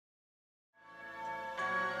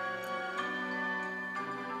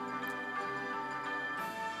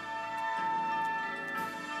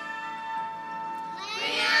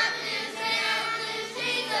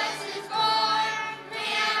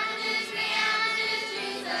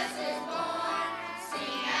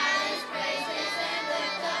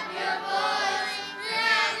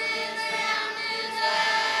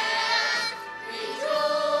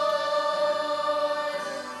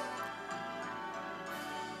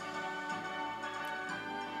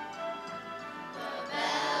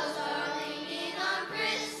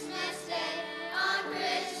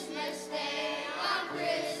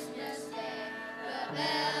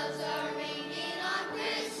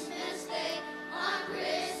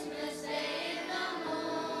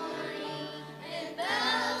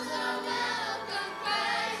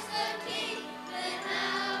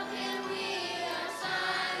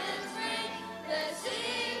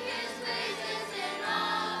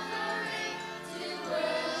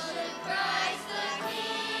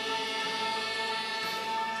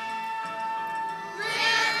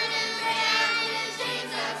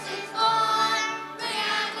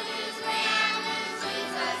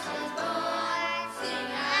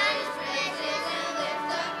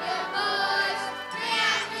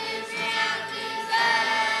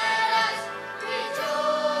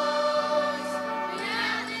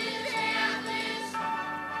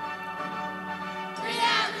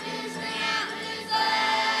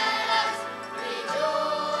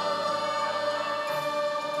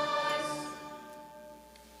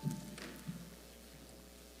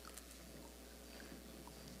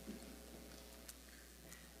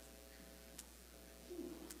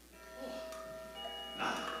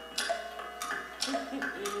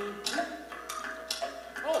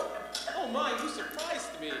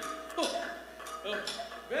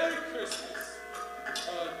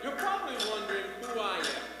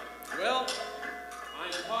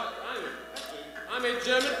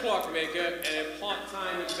German clockmaker and a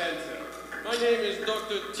part-time inventor. My name is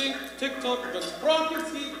Dr. TikTok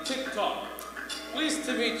Von TikTok. Pleased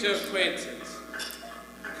to meet your acquaintance.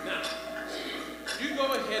 Now, you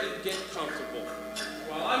go ahead and get comfortable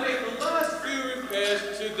while I make the last few repairs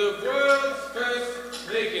to the world's first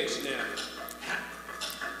KLINKENSCHNELL.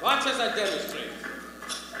 Watch as I demonstrate.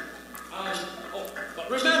 But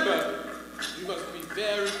remember, you must be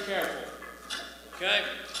very careful, okay?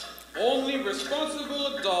 Only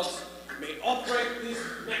responsible adults may operate this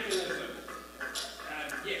mechanism.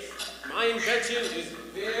 Yes, my invention is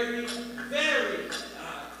very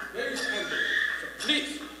simple. So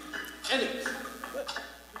please, anyways,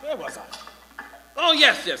 where was I? Oh,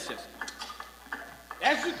 yes.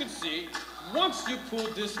 As you can see, once you pull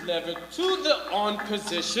this lever to the on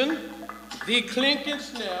position, the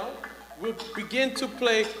KLINKENSCHNELL will begin to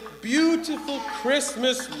play beautiful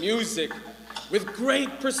Christmas music with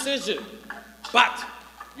great precision. But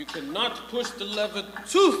you cannot push the lever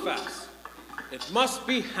too fast. It must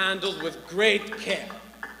be handled with great care.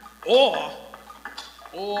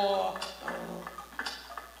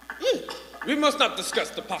 We must not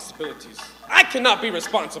discuss the possibilities. I cannot be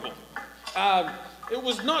responsible. It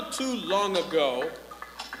was not too long ago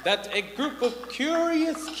that a group of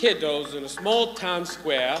curious kiddos in a small town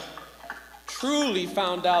square truly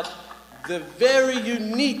found out the very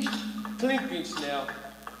unique KLINKENSCHNELL,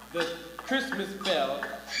 the Christmas bell,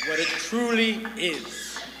 what it truly is.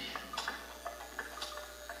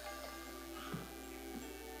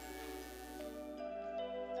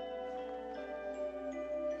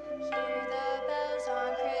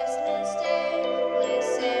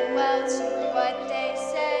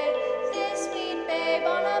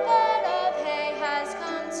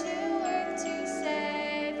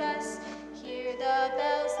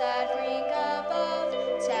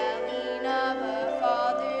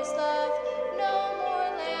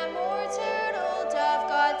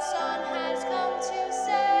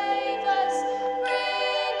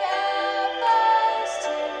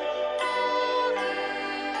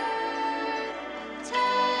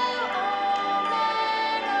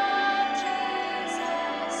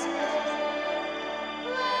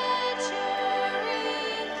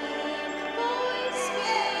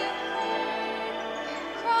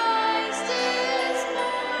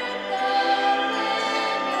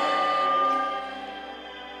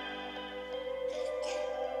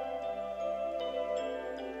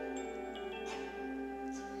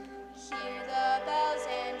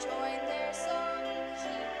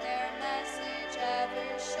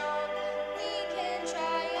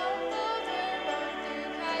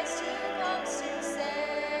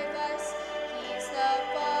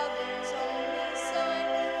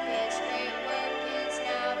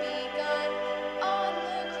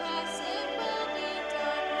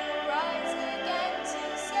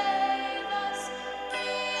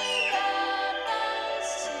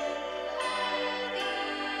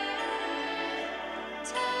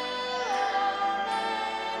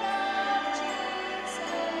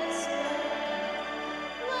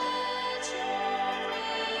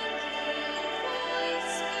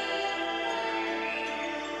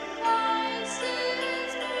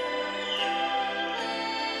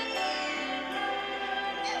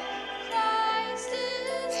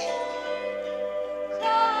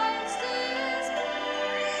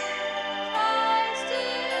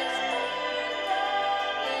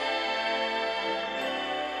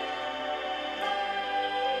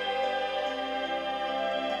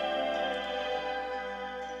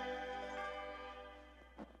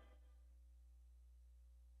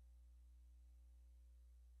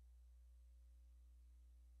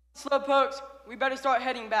 Slowpokes, we better start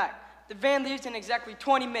heading back. The van leaves in exactly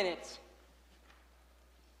 20 minutes.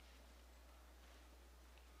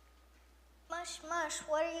 Mush,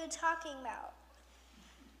 what are you talking about?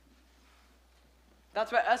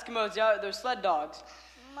 That's what Eskimos yell at their sled dogs.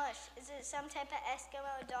 Mush, is it some type of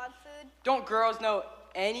Eskimo dog food? Don't girls know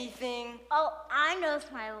anything? Oh, I know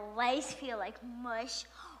if my legs feel like mush.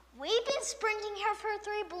 We've been sprinting here for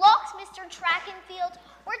 3 blocks, Mr. Track and Field.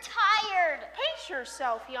 We're tired. Pace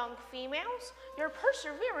yourself, young females. Your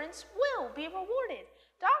perseverance will be rewarded.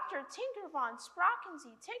 Dr. Tinker Von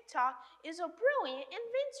TikTok is a brilliant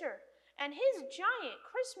inventor, and his giant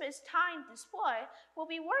Christmas time display will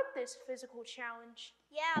be worth this physical challenge.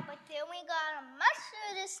 Yeah, but then we gotta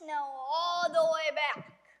muster the snow all the way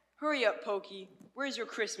back. Hurry up, Pokey. Where's your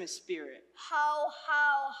Christmas spirit? How?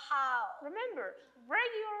 Remember,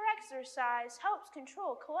 regular exercise helps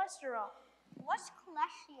control cholesterol. What's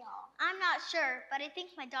cholesterol? I'm not sure, but I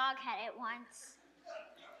think my dog had it once.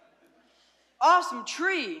 Awesome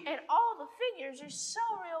tree. And all the figures are so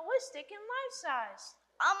realistic and life-size.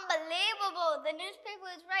 Unbelievable. The newspaper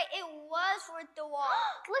was right. It was worth the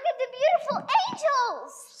walk. Look at the beautiful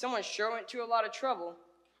angels. Someone sure went to a lot of trouble.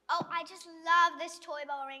 Oh, I just love this toy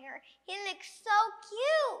bell ringer. He looks so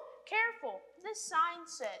cute. Careful, this sign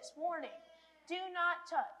says, warning, do not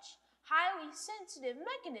touch. Highly sensitive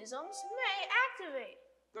mechanisms may activate.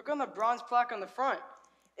 Look on the bronze plaque on the front.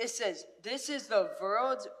 It says, this is the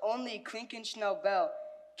world's only KLINKENSCHNELL bell.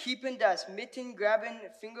 Keeping das mitten grabbing,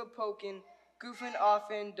 finger poking, goofing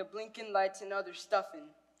offin, the blinking lights and other stuffing.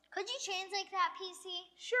 Could you translate that, PC?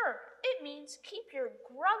 Sure, it means keep your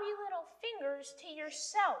grubby little fingers to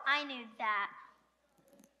yourself. I knew that.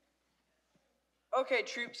 Okay,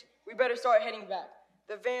 troops, we better start heading back.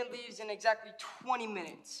 The van leaves in exactly 20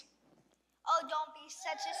 minutes. Oh, don't be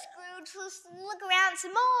such a Scrooge. Let's look around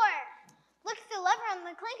some more. Look at the lever on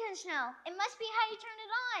the KLINKENSCHNELL. It must be how you turn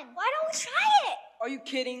it on. Why don't we try it? Are you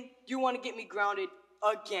kidding? You want to get me grounded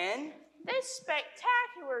again? This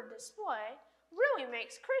spectacular display really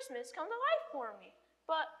makes Christmas come to life for me.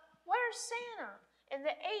 But where's Santa and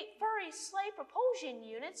the 8 furry sleigh propulsion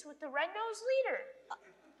units with the red-nosed leader?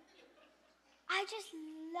 I just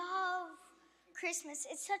love Christmas.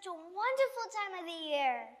 It's such a wonderful time of the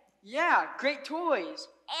year. Yeah, great toys.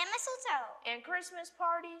 And mistletoe. And Christmas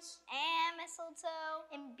parties. And mistletoe.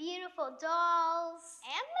 And beautiful dolls.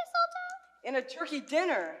 And mistletoe. And a turkey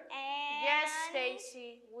dinner. And... Yes,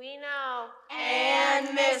 Stacy, we know.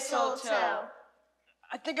 And mistletoe.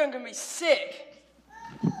 I think I'm going to be sick.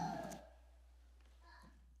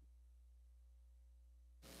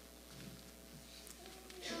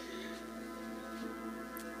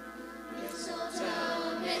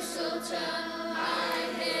 Mistletoe, mistletoe,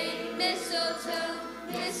 I hate mistletoe.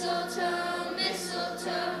 Mistletoe,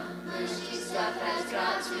 mistletoe, mushy stuff has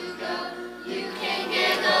got to go. You can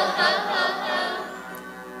giggle, ho, ho, ho.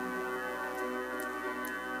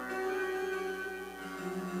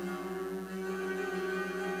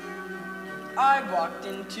 I walked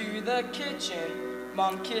into the kitchen.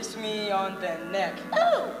 Mom kissed me on the neck.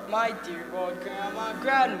 Ooh! My dear old grandma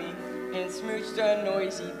grabbed me and smooched a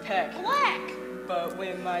noisy peck. Black! But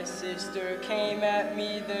when my sister came at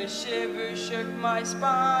me, the shiver shook my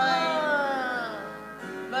spine.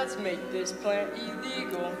 Let's make this plant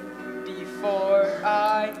illegal before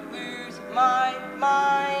I lose my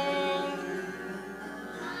mind.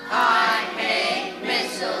 I hate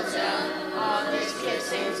mistletoe, all this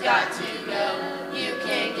kissing's got to go. You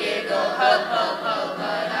can giggle, ho, ho, ho,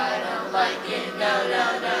 but I don't like it, no,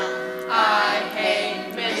 no, no. I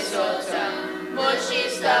hate mistletoe, mushy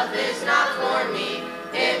stuff is not for me.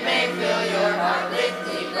 It may fill your heart with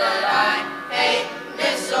glee, but I hate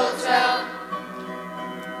mistletoe.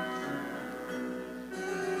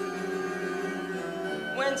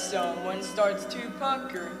 When someone starts to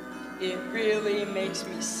pucker, it really makes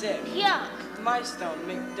me sick. Yuck! My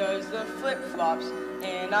stomach does the flip-flops,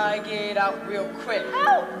 and I get out real quick.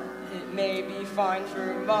 Ow! It may be fine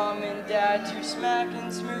for mom and dad to smack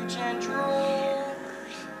and smooch and drool,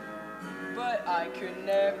 but I could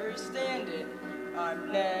never stand it.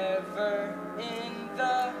 I'm never in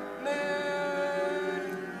the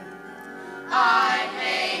mood. I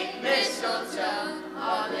hate mistletoe,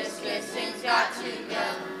 all this kissing's got to go.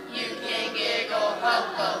 You can giggle, ho,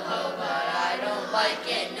 ho, ho, but I don't like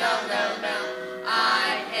it, no, no, no.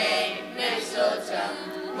 I hate mistletoe,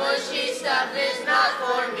 mushy stuff is not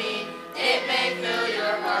for me. It may fill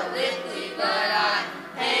your heart with glee, but I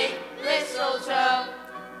hate mistletoe.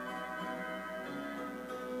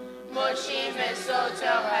 Mushy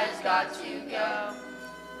mistletoe has got to go.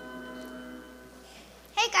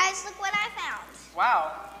 Hey guys, look what I found.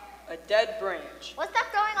 Wow, a dead branch. What's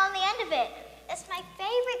that growing on the end of it? It's my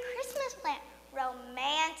favorite Christmas plant,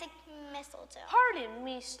 romantic mistletoe. Pardon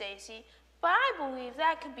me, Stacy, but I believe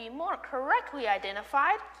that could be more correctly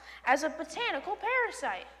identified as a botanical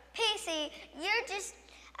parasite. PC, you're just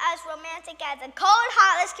as romantic as a cold,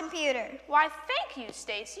 heartless computer. Why, thank you,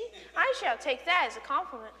 Stacy. I shall take that as a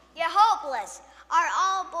compliment. You're hopeless. Are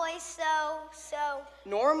all boys so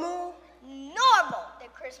Normal? normal? The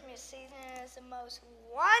Christmas season is the most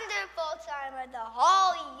wonderful time of the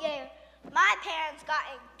whole year. My parents got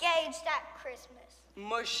engaged at Christmas.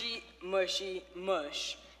 Mushy, mushy,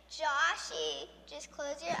 mush. Joshy, just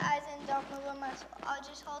close your eyes and don't move a muscle. I'll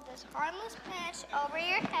just hold this harmless pinch over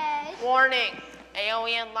your head. Warning,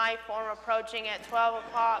 alien life form approaching at 12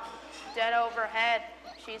 o'clock. Dead overhead.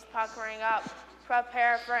 She's puckering up.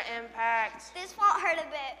 Prepare for impact. This won't hurt a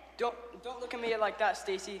bit. Don't look at me like that,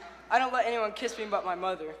 Stacy. I don't let anyone kiss me but my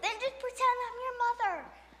mother. Then just pretend I'm your mother.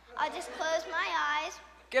 I'll just close my eyes.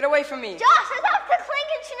 Get away from me. Josh, that's the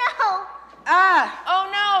KLINKENSCHNELL. Ah! Oh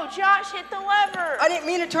no, Josh hit the lever. I didn't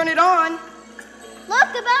mean to turn it on. Look,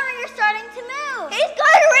 the bell ringer's starting to move. He's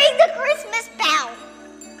going to ring the Christmas bell.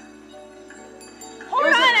 Hold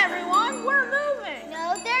on, everyone. We're moving.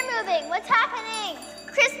 No, they're moving. What's happening?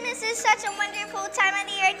 Christmas is such a wonderful time of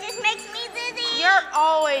the year. It just makes me dizzy. You're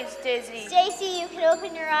always dizzy. Stacy, you can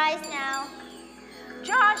open your eyes now.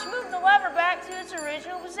 Josh, move the lever back to its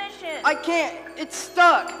original position. I can't. It's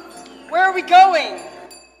stuck. Where are we going?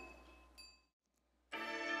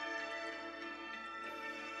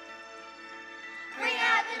 Ring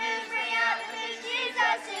out the news,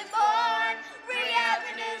 Jesus is born. Ring out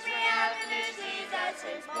the news, Jesus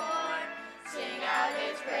is born. Sing out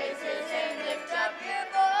his praises and lift up your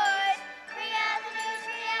voice. Ring out the news,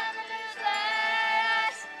 let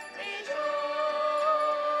us rejoice.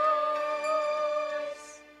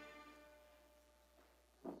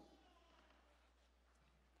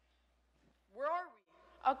 Where are we?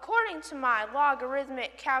 According to my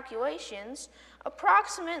logarithmic calculations,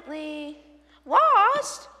 approximately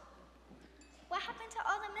lost. What happened to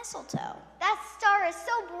all the mistletoe? That star is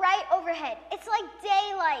so bright overhead. It's like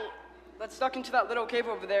daylight. Let's duck into that little cave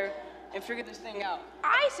over there and figure this thing out.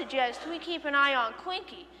 I suggest we keep an eye on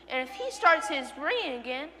Clinky, and if he starts his ringing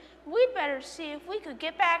again, we'd better see if we could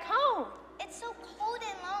get back home. It's so cold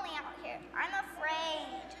and lonely out here. I'm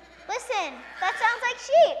afraid. Listen, that sounds like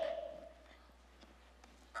sheep.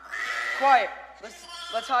 Quiet.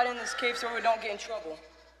 Let's hide in this cave so we don't get in trouble.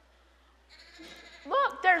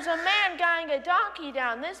 Look, there's a man guiding a donkey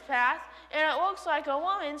down this path, and it looks like a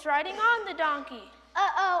woman's riding on the donkey.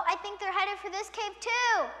 Uh-oh, I think they're headed for this cave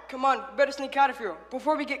too. Come on, we better sneak out of here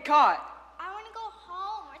before we get caught. I want to go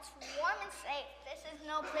home where it's warm and safe. This is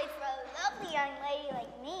no place for a lovely young lady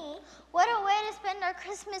like me. What a way to spend our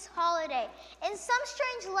Christmas holiday in some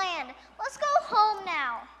strange land. Let's go home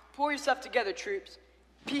now. Pull yourself together, troops.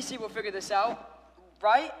 PC will figure this out,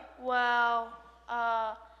 right? Well,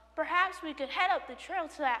 perhaps we could head up the trail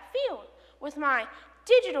to that field. With my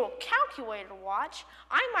digital calculator watch,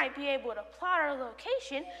 I might be able to plot our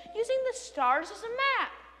location using the stars as a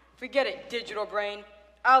map. Forget it, digital brain.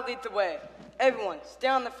 I'll lead the way. Everyone, stay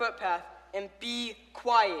on the footpath and be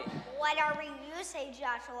quiet. Whatever you say,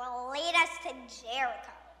 Joshua, lead us to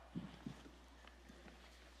Jericho.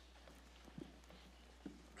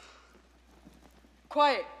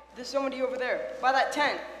 Quiet. There's somebody over there, by that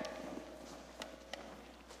tent.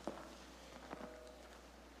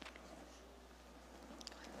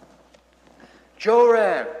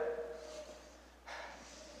 Joram!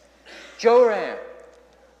 Joram!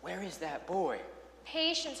 Where is that boy?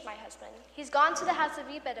 Patience, my husband. He's gone to the house of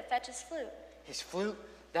Eva to fetch his flute. His flute?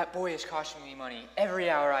 That boy is costing me money every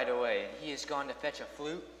hour I delay, and he has gone to fetch a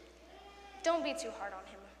flute? Don't be too hard on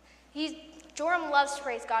him. Joram loves to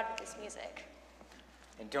praise God with his music.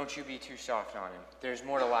 And don't you be too soft on him. There's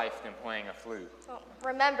more to life than playing a flute. Well,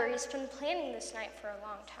 remember, he's been planning this night for a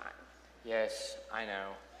long time. Yes, I know.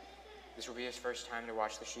 This will be his first time to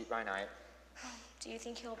watch the sheep by night. Do you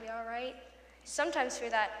think he'll be all right? I sometimes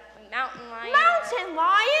fear that mountain lion. Mountain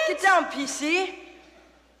lions? Get down, PC!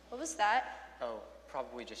 What was that? Oh,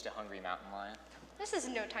 probably just a hungry mountain lion. This is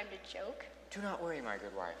no time to joke. Do not worry, my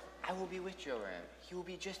good wife. I will be with Joram. He will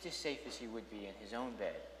be just as safe as he would be in his own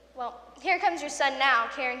bed. Well, here comes your son now,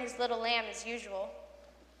 carrying his little lamb as usual.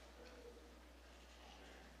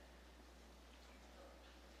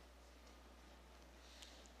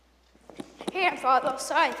 Here, Father,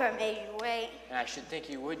 sorry if I made you wait. And I should think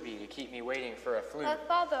you would be to keep me waiting for a flute. But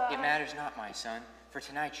Father, It matters not, my son, for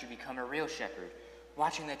tonight you become a real shepherd.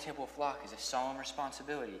 Watching the temple flock is a solemn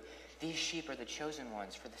responsibility. These sheep are the chosen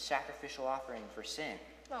ones for the sacrificial offering for sin.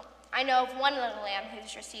 Well, I know of one little lamb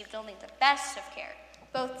who's received only the best of care,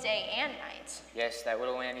 both day and night. Yes, that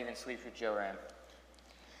little lamb even sleeps with Joram.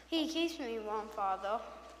 he keeps me warm, Father.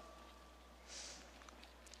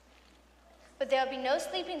 But there'll be no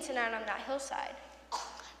sleeping tonight on that hillside.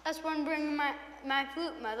 That's why I'm bringing my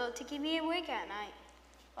flute, Mother, to keep me awake at night.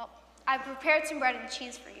 Well, I prepared some bread and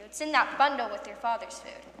cheese for you. It's in that bundle with your father's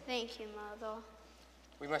food. Thank you, Mother.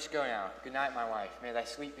 We must go now. Good night, my wife. May thy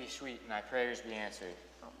sleep be sweet and thy prayers be answered.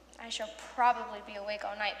 Well, I shall probably be awake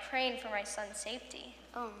all night praying for my son's safety.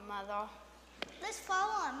 Oh, Mother. Let's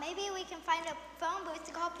follow him. Maybe we can find a phone booth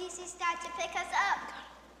to call PC Stat to pick us up.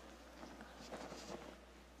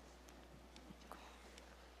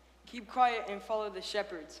 Keep quiet and follow the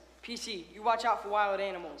shepherds. PC, you watch out for wild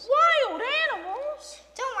animals. Wild animals?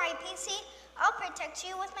 Don't worry, PC. I'll protect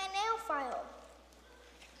you with my nail file.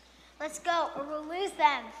 Let's go, or we'll lose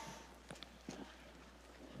them.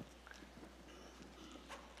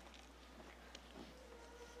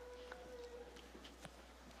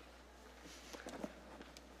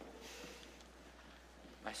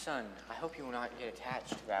 son, I hope you will not get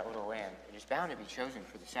attached to that little lamb. It is bound to be chosen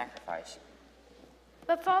for the sacrifice.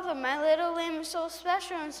 But Father, my little lamb is so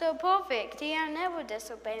special and so perfect. He will never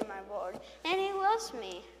disobey my word, and he loves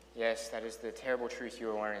me. Yes, that is the terrible truth you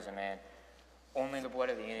will learn as a man. Only the blood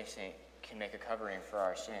of the innocent can make a covering for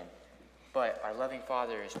our sin. But our loving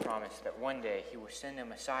Father has promised that one day he will send a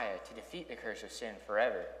Messiah to defeat the curse of sin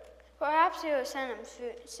forever. Perhaps he will send him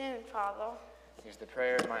soon, Father. It is the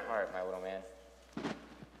prayer of my heart, my little man.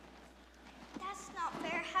 That's not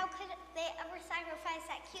fair. How could they ever sacrifice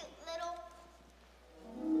that cute little...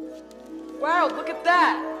 Wow, look at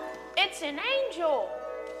that! It's an angel.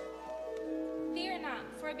 Fear not,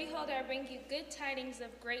 for behold, I bring you good tidings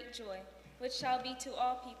of great joy, which shall be to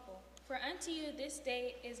all people. For unto you this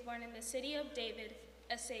day is born in the city of David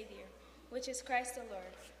a Savior, which is Christ the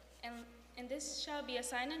Lord. And this shall be a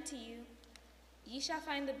sign unto you. Ye shall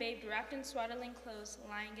find the babe wrapped in swaddling clothes,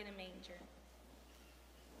 lying in a manger.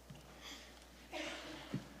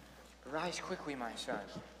 Arise quickly, my son.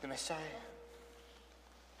 The Messiah...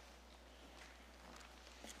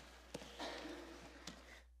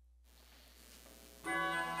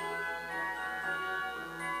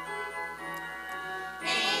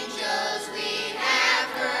 Angels we have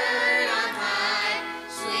heard on high,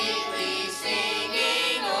 sweetly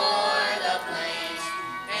singing o'er the plains,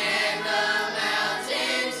 and the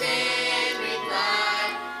mountains in reply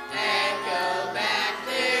echo back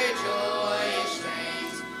their joyous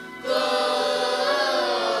strains. Gloria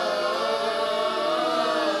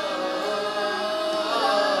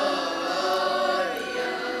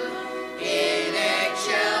in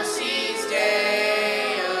excelsis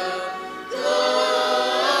Deo.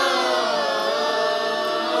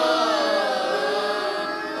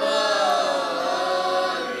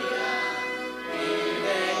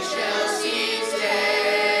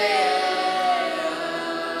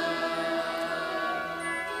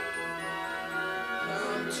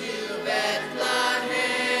 Come to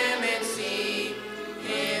Bethlehem and see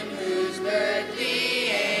him whose birth the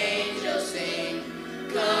angels sing.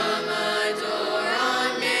 Come adore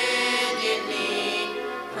on bended knee,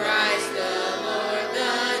 Christ the Lord,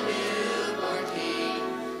 the newborn King.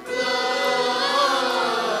 Gloria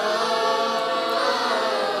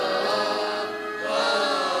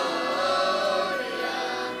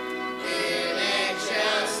in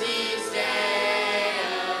excelsis Deo.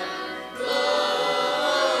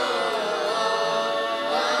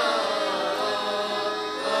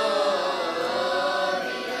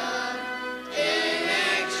 In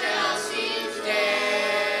excelsis Deo.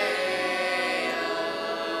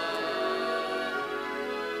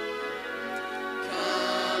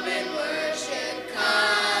 Come and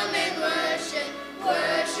worship,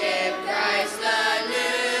 worship Christ the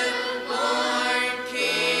newborn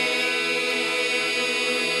King.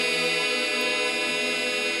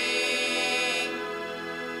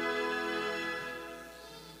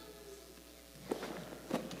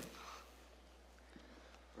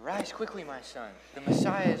 Rise quickly, my son. The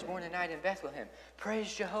Messiah is born tonight in Bethlehem.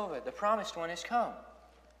 Praise Jehovah, the promised one has come.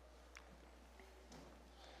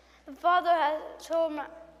 The Father has told my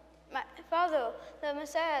Father, the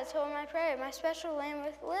Messiah has told my prayer. My special lamb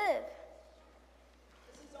will live.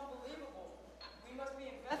 This is unbelievable. We must be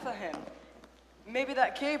in Bethlehem. Maybe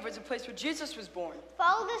that cave was the place where Jesus was born.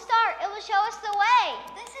 Follow the star. It will show us the way.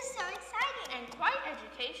 This is so exciting. And quite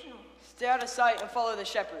educational. Stay out of sight and follow the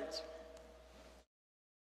shepherds.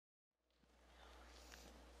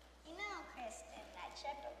 You know, Kristen, that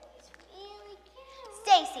shepherd boy is really cute.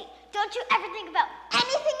 Stacy, don't you ever think about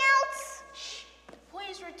anything else? Shh.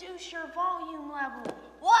 Please reduce your volume level.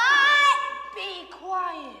 What? Be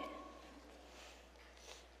quiet.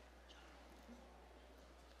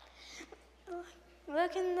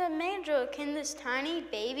 Look in the manger. Can this tiny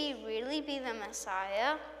baby really be the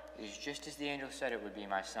Messiah? It is just as the angel said it would be,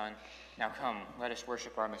 my son. Now come, let us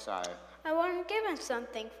worship our Messiah. I want to give him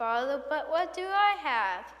something, Father, but what do I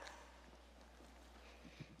have?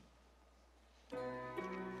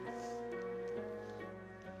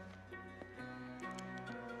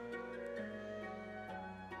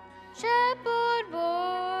 Shepherd boy,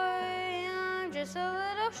 I'm just a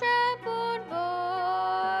little shepherd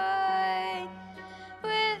boy.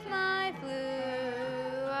 With my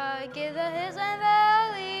flute, I give the hills and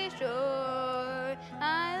valleys joy.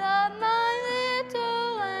 I love my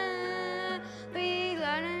little lamb, we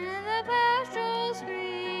gliding in the pastoral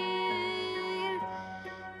green,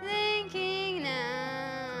 thinking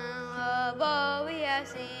now of all we have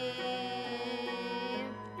seen.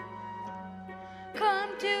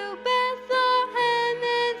 Come to Bethlehem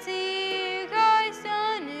and see Christ,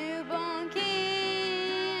 the newborn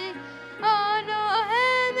King. Honor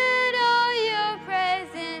him and all your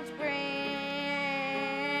presence.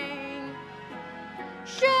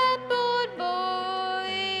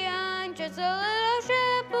 a little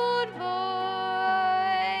shepherd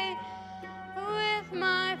boy. With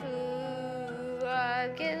my flute,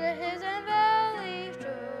 I've kissed the hills and valleys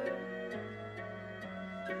shore.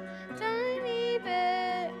 Tiny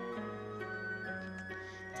babe,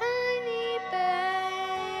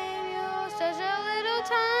 you're such a little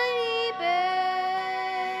tiny babe.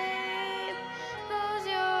 Close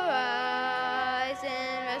your eyes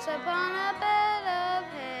and rest upon a bed of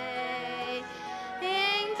hay. The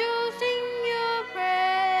angels sing your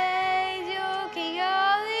praise, you're king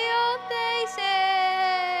of the earth, they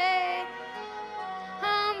say.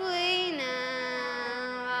 Humbly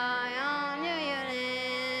now I honor your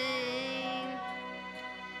name.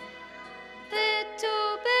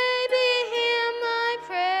 Little baby, hear my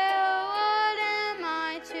prayer, what am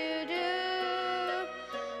I to do?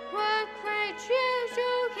 What great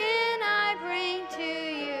treasure can I bring to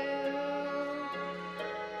you?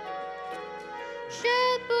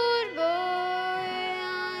 Shepherd boy,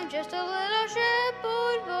 I'm just a little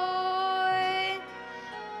shepherd boy.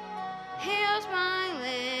 Here's my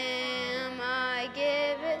lamb, I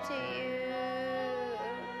give it to you.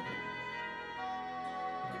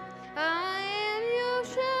 I am your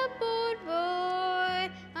shepherd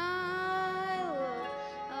boy, I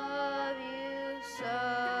love you so.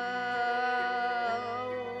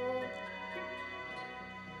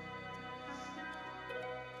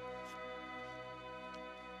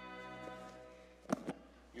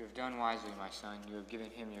 You have done wisely, my son. You have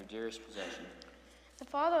given him your dearest possession. The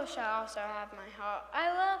Father shall also have my heart. I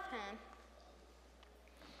love him.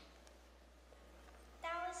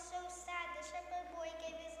 That was so sad. The shepherd boy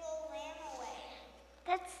gave his little lamb away.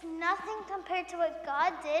 That's nothing compared to what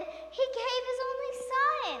God did. He gave his only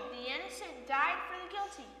son. The innocent died for the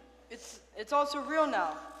guilty. It's also real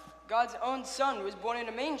now. God's own son was born in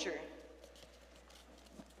a manger.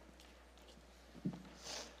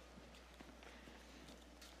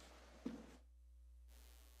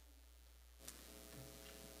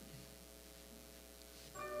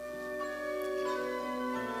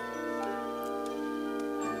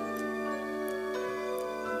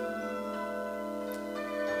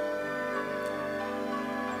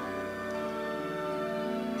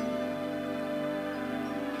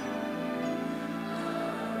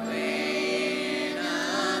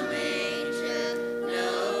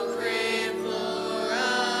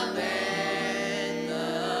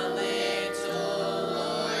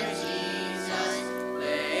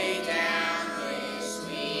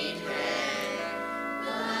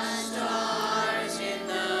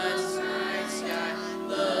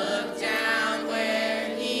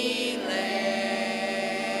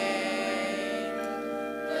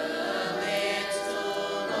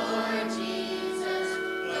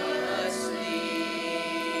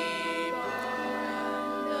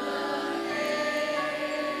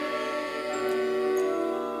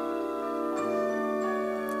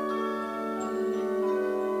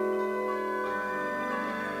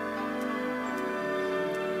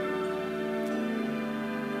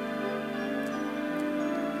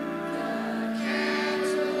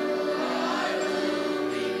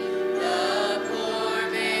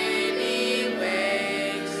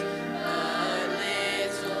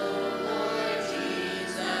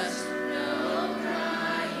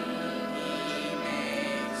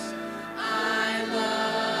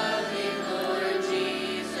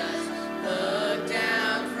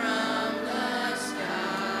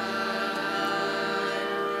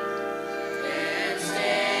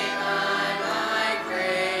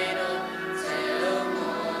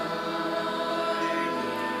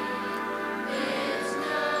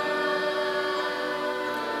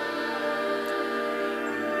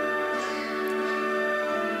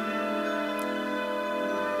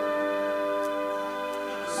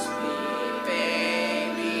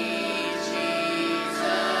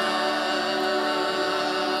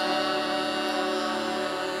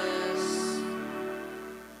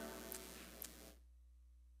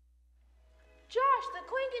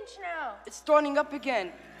 KLINKENSCHNELL. It's starting up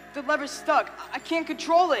again. The lever's stuck. I can't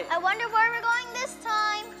control it. I wonder where we're going this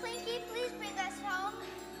time. Clinky, please bring us home.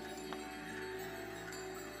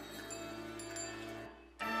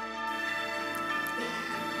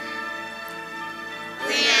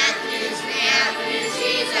 Ring out the news,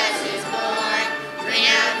 Jesus is born. Ring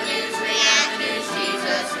out the news,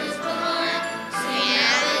 Jesus is born. Sing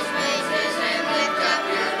out his praises and lift up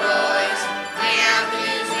your voice. Ring out the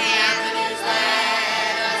news,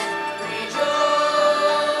 let us rejoice.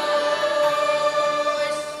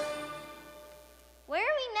 Where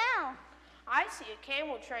are we now? I see a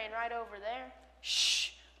camel train right over there.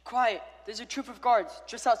 Shh, quiet. There's a troop of guards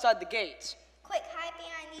just outside the gates. Quick, hide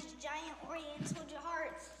behind these giant oriental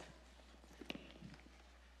hearts.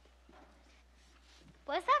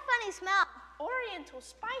 What's that funny smell? Oriental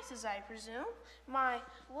spices, I presume. My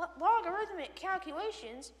logarithmic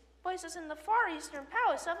calculations place us in the far eastern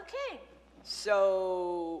palace of a king.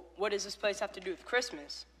 So, what does this place have to do with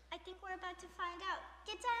Christmas? I think we're about to find out.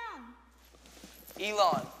 Get down.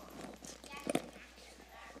 Elon.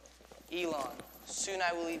 Elon, soon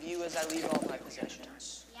I will leave you as I leave all my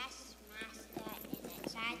possessions. Yes, Master, and it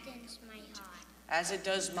saddens my heart. As it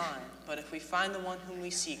does mine, but if we find the one whom we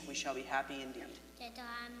seek, we shall be happy indeed. Did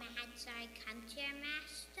our Magi come to your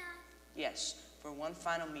Master? Yes, for one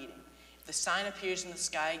final meeting. If the sign appears in the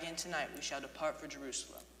sky again tonight, we shall depart for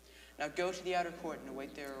Jerusalem. Now go to the outer court and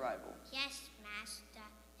await their arrival. Yes, Master,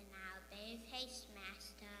 and I'll obey with haste,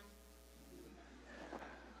 Master.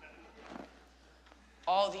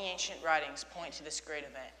 All the ancient writings point to this great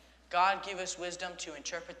event. God give us wisdom to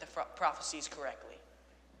interpret the prophecies correctly.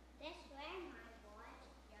 This way, my boy.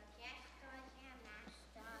 Your guest goes here,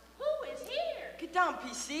 Master. Who is here? Get down,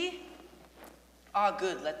 PC. Ah,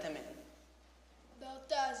 good, let them in.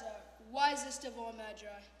 Balthazar, wisest of all Magi.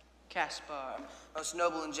 Caspar, most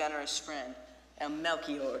noble and generous friend. And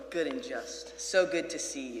Melchior, good and just. So good to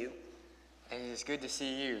see you. And it is good to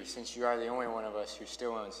see you, since you are the only one of us who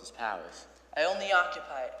still owns this palace. I only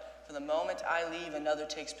occupy it. For the moment I leave, another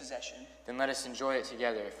takes possession. Then let us enjoy it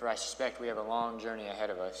together, for I suspect we have a long journey ahead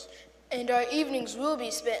of us. And our evenings will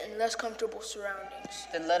be spent in less comfortable surroundings.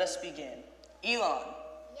 Then let us begin. Elon.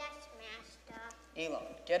 Yes, Master. Elon,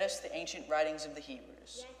 get us the ancient writings of the Hebrews.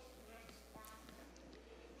 Yes, Master.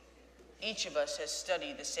 Each of us has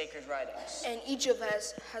studied the sacred writings. And each of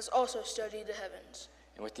us has also studied the heavens.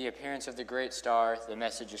 And with the appearance of the great star, the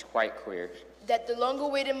message is quite clear. That the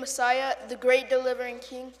long-awaited Messiah, the great delivering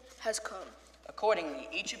King, has come. Accordingly,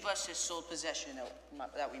 each of us has sold possession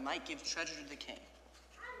that we might give treasure to the king.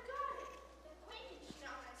 I've got it. The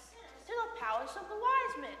KLINKENSCHNELL has sent us to the palace of the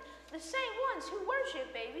wise men, the same ones who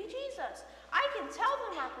worship baby Jesus. I can tell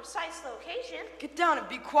them our precise location. Get down and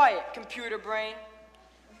be quiet, computer brain.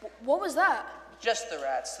 What was that? Just the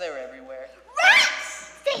rats, they're everywhere.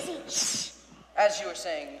 Rats! Stacy, shh! As you were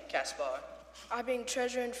saying, Caspar. I bring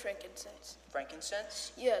treasure and frankincense.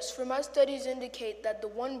 Frankincense? Yes, for my studies indicate that the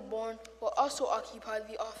one born will also occupy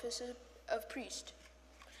the office of priest.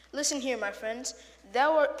 Listen here, my friends.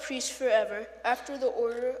 Thou art priest forever, after the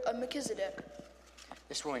order of Melchizedek.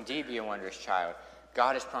 This will indeed be a wondrous child.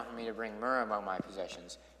 God has prompted me to bring myrrh among my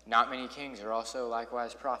possessions. Not many kings are also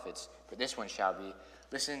likewise prophets, but this one shall be.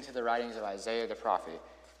 Listen to the writings of Isaiah the prophet.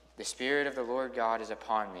 The Spirit of the Lord God is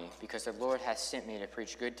upon me, because the Lord hath sent me to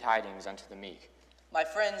preach good tidings unto the meek. My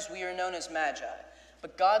friends, we are known as Magi,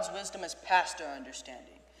 but God's wisdom has passed our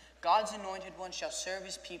understanding. God's anointed one shall serve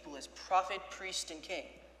his people as prophet, priest, and king.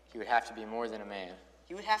 He would have to be more than a man.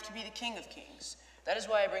 He would have to be the King of kings. That is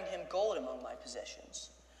why I bring him gold among my possessions.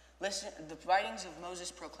 Listen, the writings of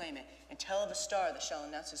Moses proclaim it, and tell of a star that shall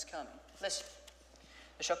announce his coming. Listen,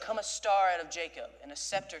 there shall come a star out of Jacob, and a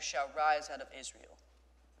scepter shall rise out of Israel.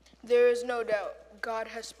 There is no doubt God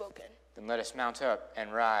has spoken. Then let us mount up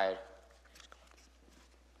and ride.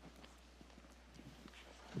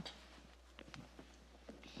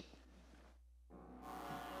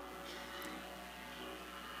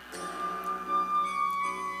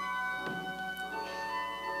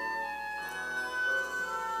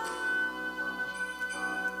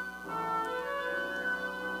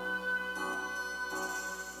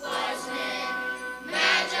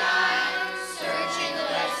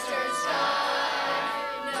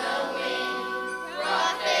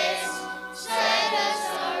 Prophets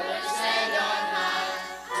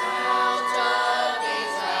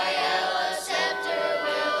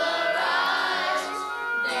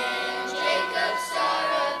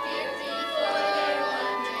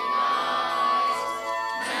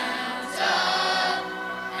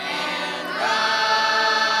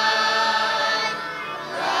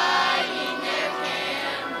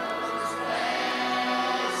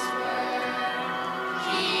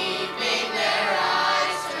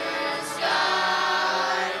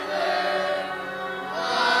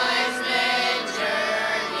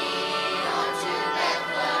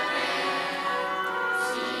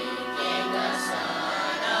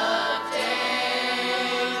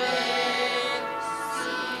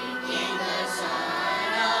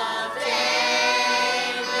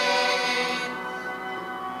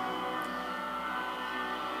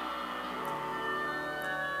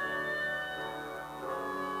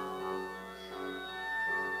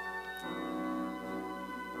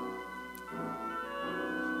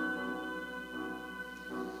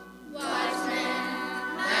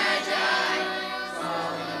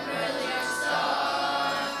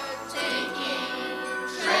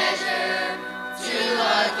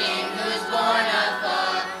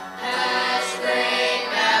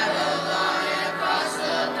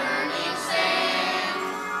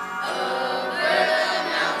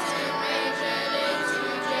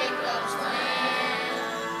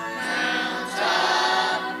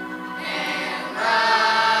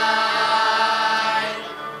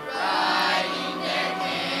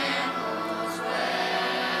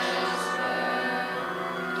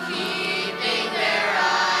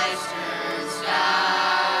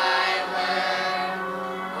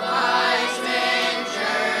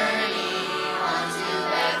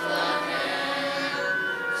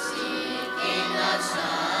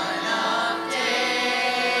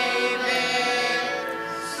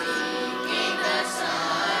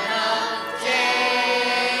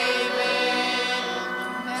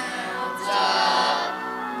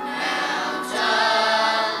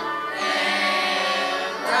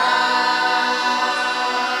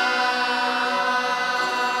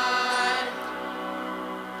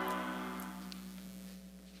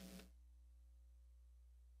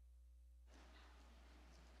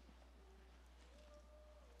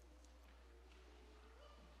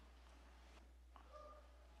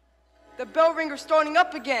The bell ringer's starting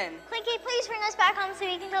up again. Clinky, please bring us back home so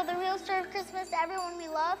we can tell the real story of Christmas to everyone we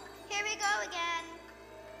love. Here we go again.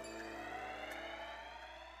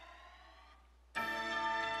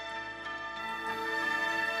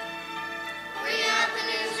 Bring out the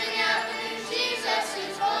news, Jesus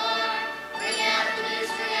is born. Bring out the news,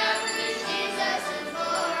 Jesus is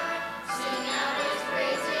born. Sing out his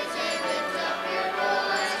praises and lift up your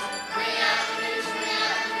voice. Bring out the news,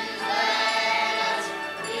 let us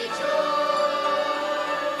rejoice.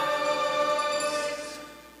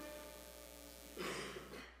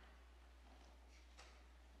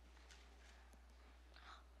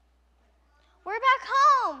 We're back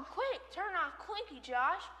home. Quick, turn off Clinky,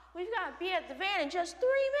 Josh. We've got to be at the van in just 3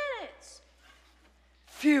 minutes.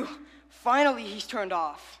 Phew, finally he's turned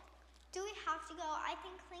off. Do we have to go? I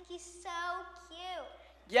think Clinky's so cute.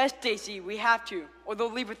 Yes, Daisy, we have to, or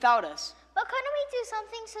they'll leave without us. But couldn't we do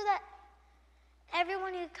something so that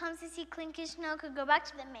everyone who comes to see Klinkenschnell could go back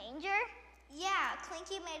to the manger? Yeah,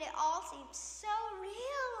 Clinky made it all seem so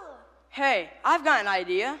real. Hey, I've got an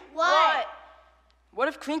idea. What? What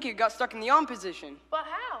if Clinky got stuck in the on position? But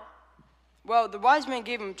how? Well, the wise man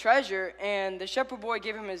gave him treasure, and the shepherd boy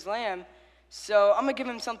gave him his lamb, so I'm gonna give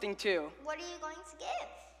him something too. What are you going to give?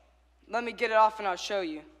 Let me get it off and I'll show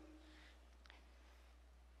you.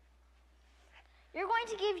 You're going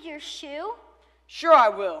to give your shoe? Sure I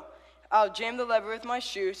will. I'll jam the lever with my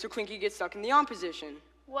shoe so Clinky gets stuck in the on position.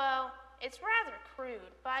 Well, it's rather crude,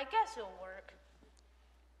 but I guess it'll work.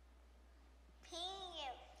 Peeing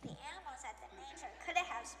you. The animals at the manger couldn't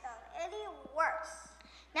have spelled any worse.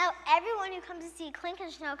 Now everyone who comes to see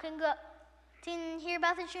Klinkenschnell can hear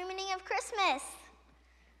about the true meaning of Christmas.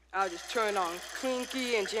 I'll just turn on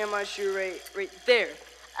Clinky and jam my shoe right there.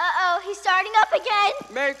 Uh-oh, he's starting up again.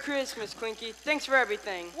 Merry Christmas, Clinky. Thanks for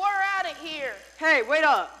everything. We're out of here. Hey, wait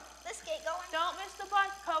up. Let's get going. Don't miss the bus,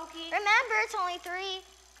 Pokey. Remember, it's only 3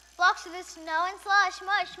 blocks of the snow and slush.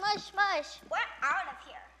 Mush, mush, mush. We're out of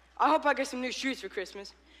here. I hope I get some new shoes for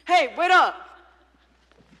Christmas. Hey, wait up.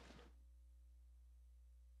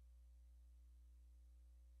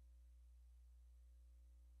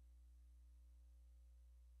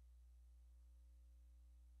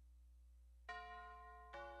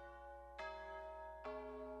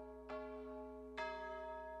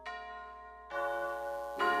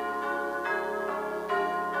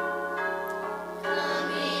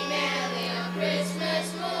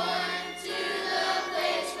 Christmas morn to the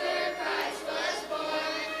place where Christ was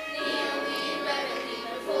born. Kneel we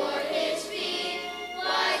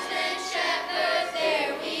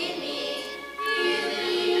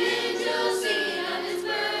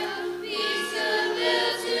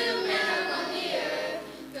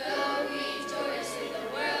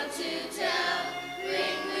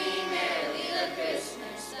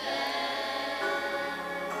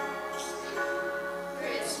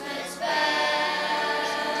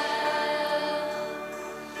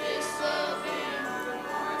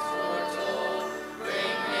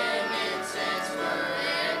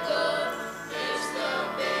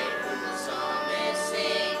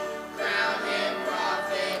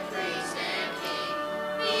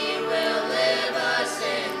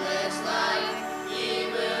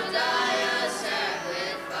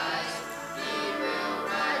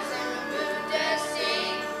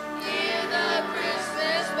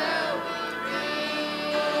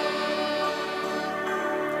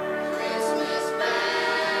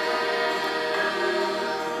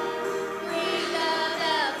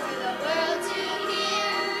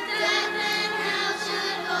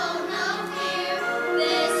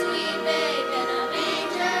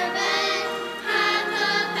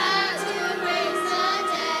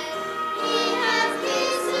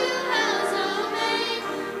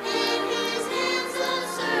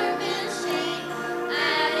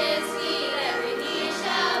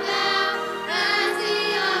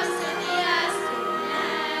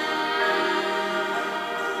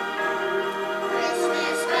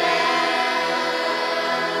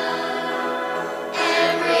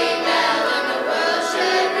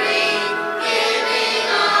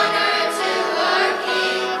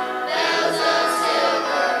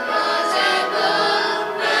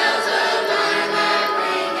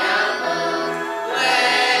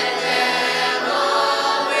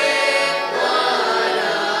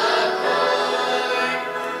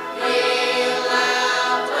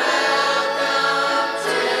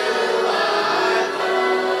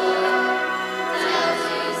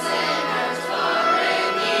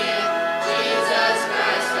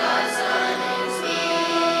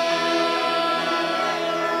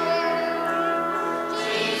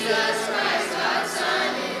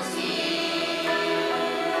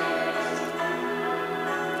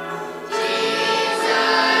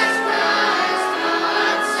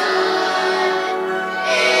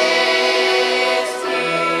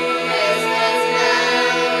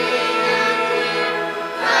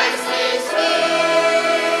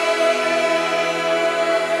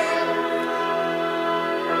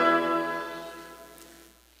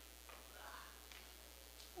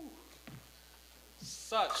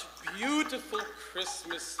Such beautiful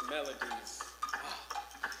Christmas melodies.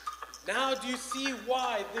 Now do you see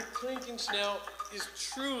why the KLINKENSCHNELL is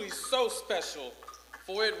truly so special?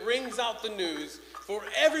 For it rings out the news for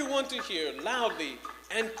everyone to hear loudly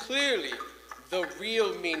and clearly the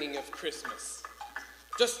real meaning of Christmas.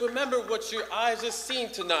 Just remember what your eyes have seen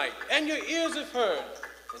tonight and your ears have heard.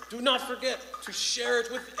 And do not forget to share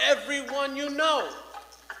it with everyone you know.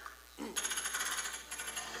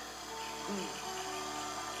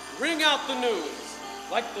 Ring out the news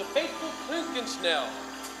like the faithful KLINKENSCHNELL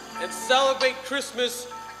and celebrate Christmas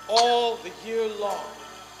all the year long.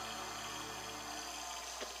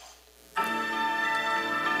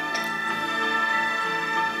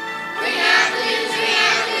 Ring out the news,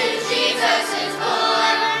 Jesus is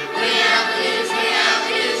born. Ring out the news,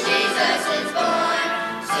 Jesus is born.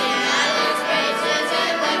 Sing out his praises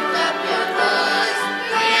and lift up your voice.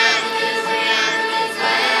 Ring out the news,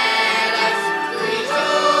 let us rejoice.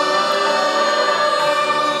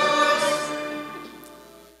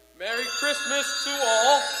 Merry Christmas to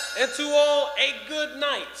all, and to all a good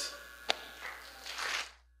night.